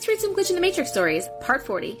some Glitch in the Matrix stories, part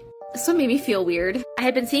 40. This one made me feel weird. I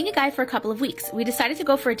had been seeing a guy for a couple of weeks. We decided to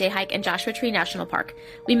go for a day hike in Joshua Tree National Park.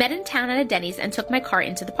 We met in town at a Denny's and took my car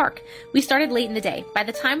into the park. We started late in the day. By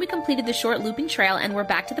the time we completed the short looping trail and were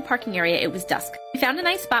back to the parking area, it was dusk. We found a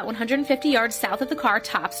nice spot 150 yards south of the car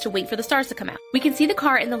tops to wait for the stars to come out. We can see the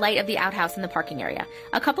car in the light of the outhouse in the parking area.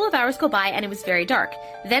 A couple of hours go by and it was very dark.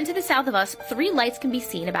 Then to the south of us, 3 lights can be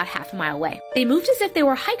seen about half a mile away. They moved as if they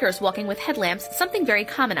were hikers walking with headlamps, something very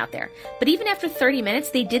common out there. But even after 30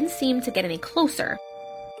 minutes, they didn't seem to get any closer.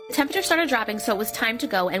 The temperature started dropping, so it was time to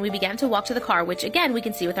go, and we began to walk to the car, which again we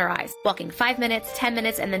can see with our eyes. Walking 5 minutes, 10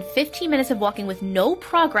 minutes, and then 15 minutes of walking with no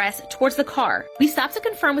progress towards the car. We stopped to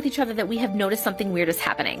confirm with each other that we have noticed something weird is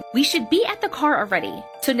happening. We should be at the car already.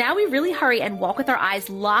 So now we really hurry and walk with our eyes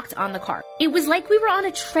locked on the car. It was like we were on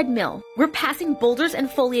a treadmill. We're passing boulders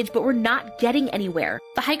and foliage, but we're not getting anywhere.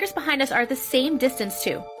 The hikers behind us are at the same distance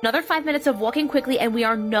too. Another 5 minutes of walking quickly and we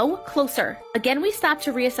are no closer. Again, we stopped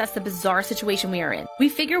to reassess the bizarre situation we are in. We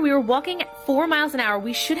figure we were walking at 4 miles an hour.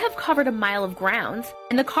 We should have covered a mile of ground.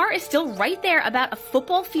 And the car is still right there about a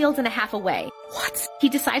football field and a half away. What? He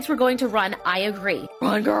decides we're going to run. I agree.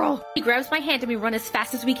 Run, girl. He grabs my hand and we run as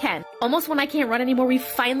fast as we can. Almost when I can't run anymore, we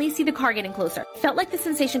finally see the car getting closer. Felt like the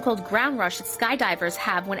sensation called ground rush that skydivers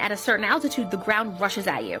have when at a certain altitude, the ground rushes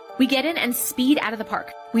at you. We get in and speed out of the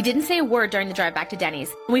park. We didn't say a word during the drive back to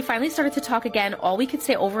Denny's. When we finally started to talk again, all we could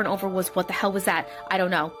say over and over was, what the hell was that? I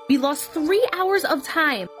don't know. We lost 3 hours of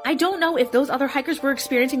time. I don't know if those other hikers were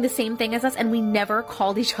experiencing the same thing as us, and we never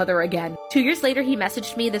called each other again. 2 years later, he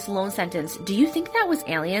messaged me this lone sentence. Do you think that was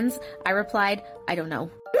aliens? I replied, I don't know.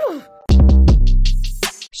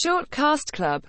 Short Cast Club